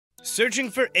Searching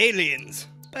for Aliens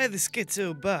by the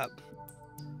Schizo Bob.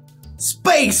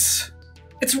 Space!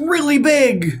 It's really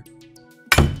big!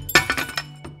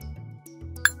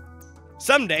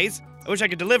 Some days, I wish I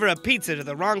could deliver a pizza to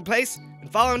the wrong place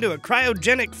and fall into a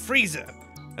cryogenic freezer,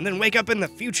 and then wake up in the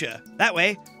future. That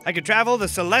way, I could travel the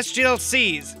celestial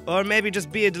seas, or maybe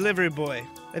just be a delivery boy.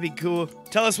 That'd be cool.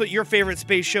 Tell us what your favorite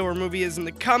space show or movie is in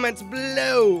the comments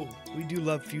below. We do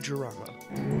love Futurama.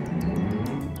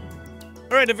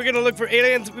 Alright, if we're gonna look for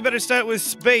aliens, we better start with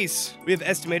space. We have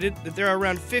estimated that there are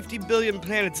around 50 billion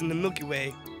planets in the Milky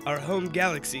Way, our home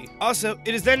galaxy. Also,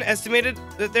 it is then estimated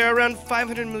that there are around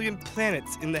 500 million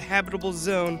planets in the habitable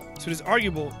zone, so it is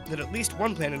arguable that at least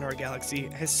one planet in our galaxy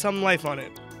has some life on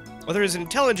it. Whether it is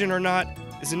intelligent or not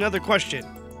is another question,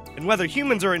 and whether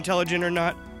humans are intelligent or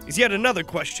not is yet another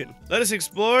question. Let us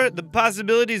explore the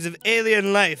possibilities of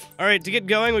alien life. Alright, to get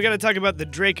going, we gotta talk about the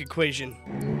Drake equation.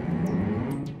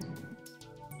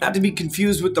 Not to be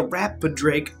confused with the rap, but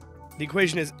Drake. The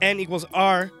equation is n equals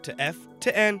r to f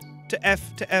to n to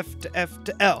f to f to f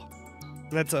to l.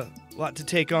 And that's a lot to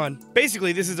take on.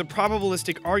 Basically, this is a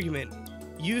probabilistic argument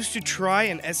used to try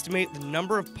and estimate the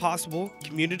number of possible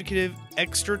communicative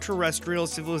extraterrestrial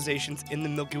civilizations in the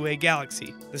Milky Way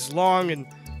galaxy. This long and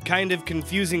kind of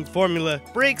confusing formula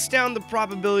breaks down the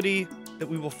probability that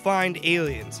we will find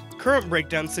aliens. Current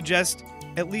breakdowns suggest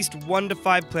at least 1 to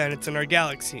 5 planets in our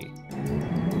galaxy.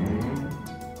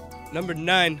 Number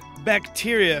 9,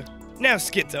 bacteria. Now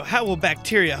Schizo, how will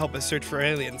bacteria help us search for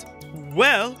aliens?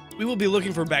 Well, we will be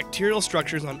looking for bacterial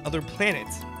structures on other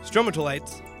planets.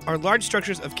 Stromatolites are large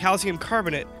structures of calcium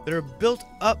carbonate that are built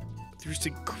up through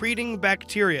secreting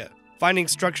bacteria. Finding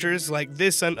structures like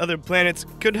this on other planets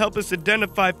could help us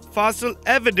identify fossil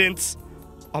evidence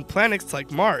on planets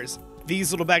like Mars.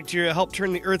 These little bacteria help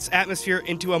turn the Earth's atmosphere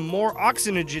into a more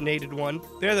oxygenated one.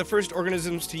 They are the first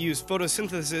organisms to use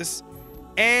photosynthesis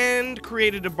and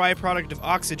created a byproduct of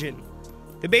oxygen.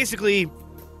 They basically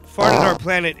farted our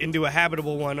planet into a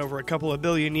habitable one over a couple of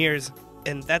billion years.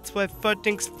 And that's why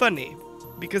farting's funny,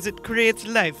 because it creates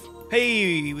life.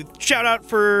 Hey, shout out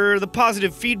for the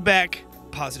positive feedback.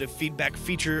 Positive feedback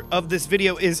feature of this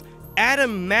video is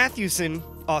Adam Matthewson.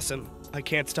 Awesome. I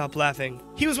can't stop laughing.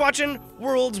 He was watching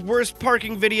World's Worst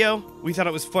Parking video. We thought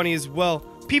it was funny as well.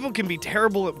 People can be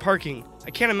terrible at parking.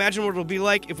 I can't imagine what it'll be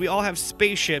like if we all have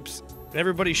spaceships and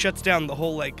everybody shuts down the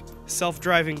whole,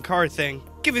 self-driving car thing.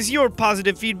 Give us your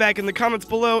positive feedback in the comments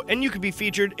below, and you could be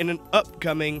featured in an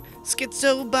upcoming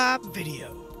Schizo Bob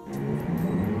video.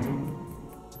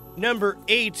 Number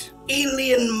 8.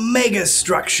 Alien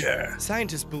megastructure.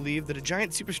 Scientists believe that a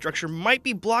giant superstructure might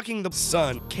be blocking the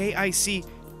sun. KIC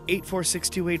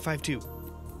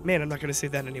 8462852. Man, I'm not gonna say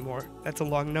that anymore. That's a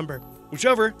long number.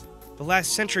 Whichever, the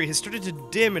last century has started to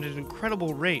dim at an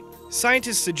incredible rate.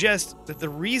 Scientists suggest that the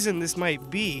reason this might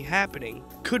be happening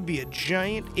could be a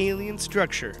giant alien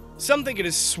structure. Some think it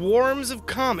is swarms of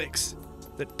comets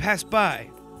that pass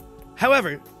by.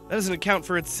 However, that doesn't account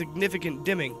for its significant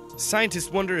dimming.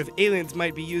 Scientists wonder if aliens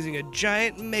might be using a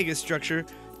giant megastructure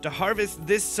to harvest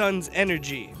this sun's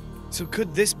energy. So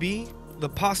could this be the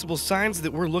possible signs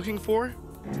that we're looking for?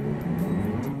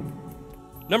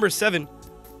 Number 7.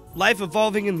 Life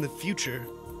evolving in the future.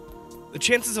 The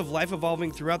chances of life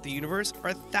evolving throughout the universe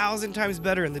are 1,000 times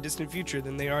better in the distant future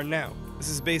than they are now. This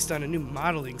is based on a new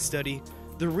modeling study.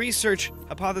 The research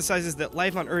hypothesizes that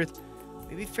life on Earth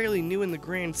may be fairly new in the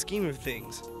grand scheme of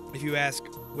things. If you ask,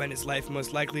 when is life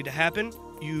most likely to happen?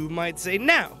 You might say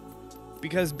now.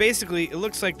 Because basically, it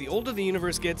looks like the older the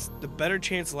universe gets, the better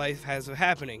chance life has of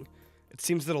happening. It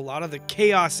seems that a lot of the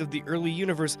chaos of the early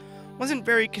universe wasn't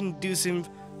very conducive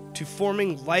to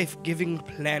forming life-giving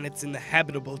planets in the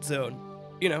habitable zone.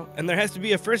 You know, and there has to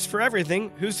be a first for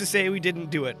everything. Who's to say we didn't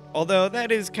do it? Although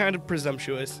that is kind of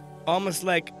presumptuous. Almost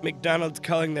like McDonald's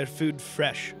calling their food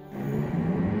fresh.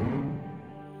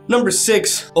 Number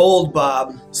 6, Old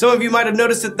Bob. Some of you might have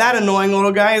noticed that that annoying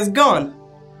little guy is gone.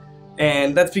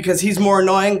 And that's because he's more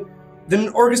annoying than an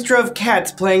orchestra of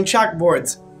cats playing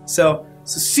chalkboards. So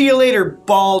see you later,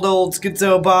 bald old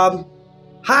Schizo Bob.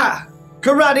 Ha!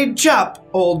 Karate chop,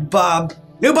 Old Bob.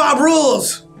 New Bob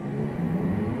rules!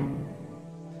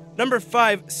 Number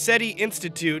 5, SETI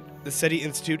Institute. The SETI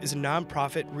Institute is a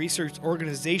non-profit research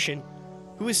organization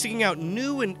who is seeking out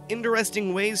new and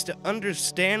interesting ways to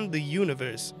understand the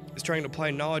universe. It's trying to apply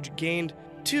knowledge gained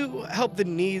to help the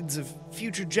needs of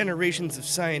future generations of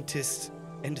scientists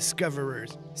and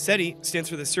discoverers. SETI stands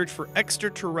for the Search for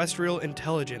Extraterrestrial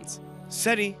Intelligence.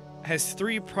 SETI has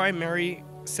 3 primary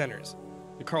centers.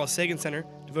 The Carl Sagan Center,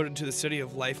 devoted to the study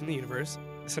of life in the universe,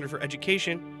 the Center for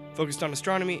Education, focused on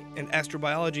astronomy and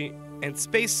astrobiology, and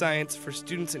space science for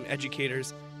students and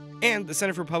educators, and the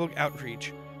Center for Public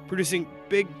Outreach, producing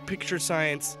big picture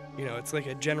science. You know, it's like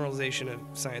a generalization of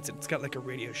science. It's got like a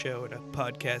radio show and a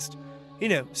podcast. You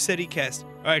know, SETIcast.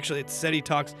 Or actually, it's SETI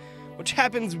Talks, which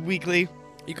happens weekly.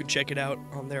 You can check it out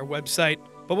on their website.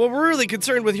 But what we're really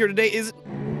concerned with here today is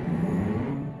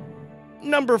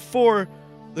number 4,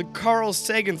 the Carl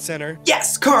Sagan Center.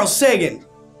 Yes, Carl Sagan!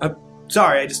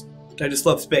 Sorry, I just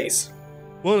love space.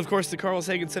 Well, of course, the Carl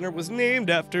Sagan Center was named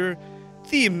after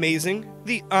the amazing,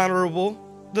 the honorable,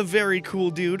 the very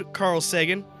cool dude, Carl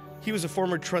Sagan. He was a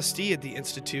former trustee at the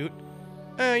Institute.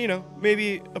 You know,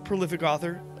 maybe a prolific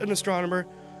author, an astronomer.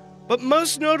 But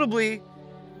most notably,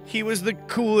 he was the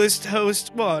coolest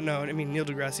host. Well, no, I mean, Neil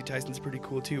deGrasse Tyson's pretty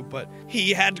cool too, but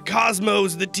he had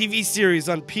Cosmos, the TV series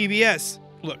on PBS.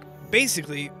 Look,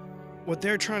 basically, what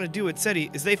they're trying to do at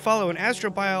SETI is they follow an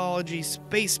astrobiology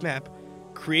space map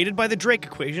created by the Drake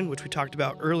equation, which we talked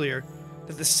about earlier,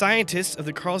 that the scientists of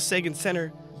the Carl Sagan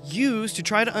Center use to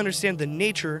try to understand the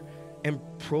nature and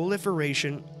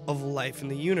proliferation of life in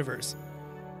the universe.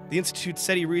 The Institute's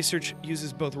SETI research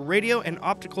uses both radio and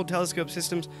optical telescope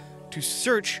systems to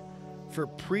search for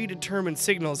predetermined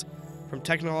signals from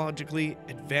technologically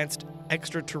advanced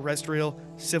extraterrestrial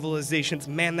civilizations.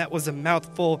 Man, that was a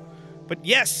mouthful. But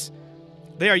yes,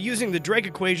 they are using the Drake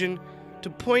equation to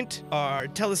point our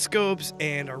telescopes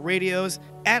and our radios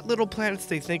at little planets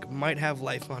they think might have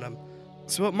life on them.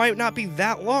 So it might not be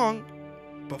that long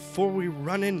before we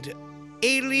run into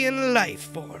alien life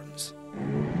forms.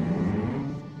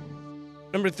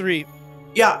 Number 3.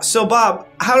 Yeah, so Bob,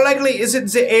 how likely is it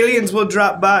the aliens will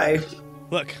drop by?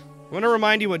 Look, I want to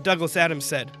remind you what Douglas Adams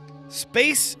said.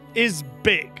 Space is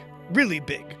big. Really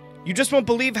big. You just won't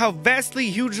believe how vastly,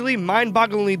 hugely,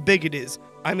 mind-bogglingly big it is.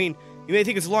 I mean, you may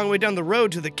think it's a long way down the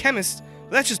road to the chemist,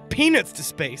 but that's just peanuts to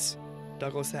space.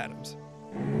 Douglas Adams.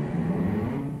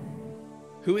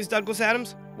 Who is Douglas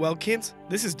Adams? Well, kids,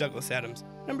 this is Douglas Adams.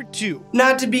 Number 2.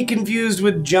 Not to be confused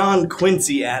with John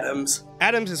Quincy Adams.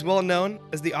 Adams is well known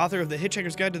as the author of The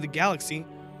Hitchhiker's Guide to the Galaxy.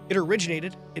 It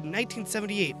originated in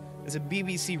 1978 as a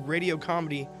BBC radio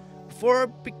comedy before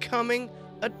becoming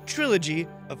a trilogy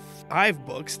of 5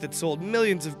 books that sold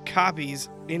millions of copies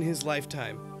in his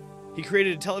lifetime. He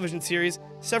created a television series,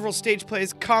 several stage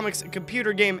plays, comics, a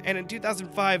computer game, and in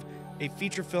 2005, a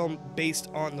feature film based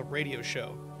on the radio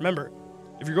show. Remember,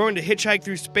 if you're going to hitchhike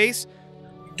through space,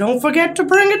 don't forget to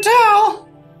bring a towel!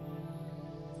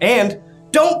 And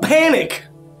don't panic!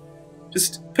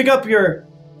 Just pick up your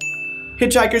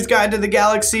Hitchhiker's Guide to the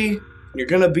Galaxy, and you're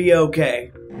gonna be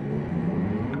okay.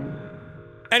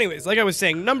 Anyways, like I was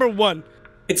saying, number 1.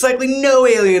 It's likely no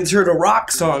aliens heard a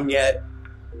rock song yet.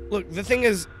 Look, the thing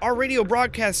is, our radio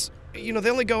broadcasts, you know, they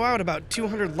only go out about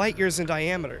 200 light years in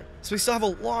diameter. So we still have a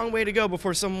long way to go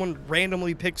before someone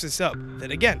randomly picks us up.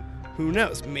 Then again, who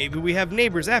knows? Maybe we have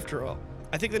neighbors after all.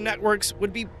 I think the networks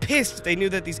would be pissed if they knew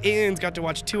that these aliens got to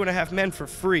watch 2.5 Men for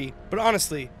free. But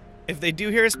honestly, if they do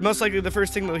hear us, most likely the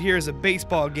first thing they'll hear is a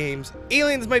baseball games.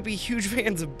 Aliens might be huge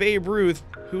fans of Babe Ruth,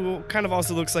 who kind of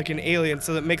also looks like an alien,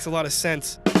 so that makes a lot of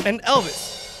sense. And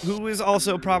Elvis, who is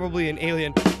also probably an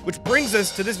alien. Which brings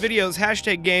us to this video's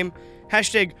hashtag game,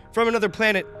 hashtag from another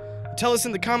planet. Tell us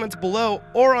in the comments below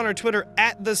or on our Twitter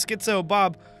at the Schizo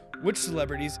Bob which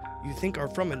celebrities you think are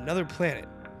from another planet.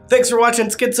 Thanks for watching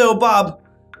Schizo Bob.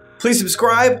 Please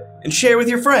subscribe and share with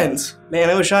your friends. Man,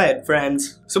 I wish I had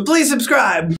friends. So please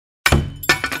subscribe.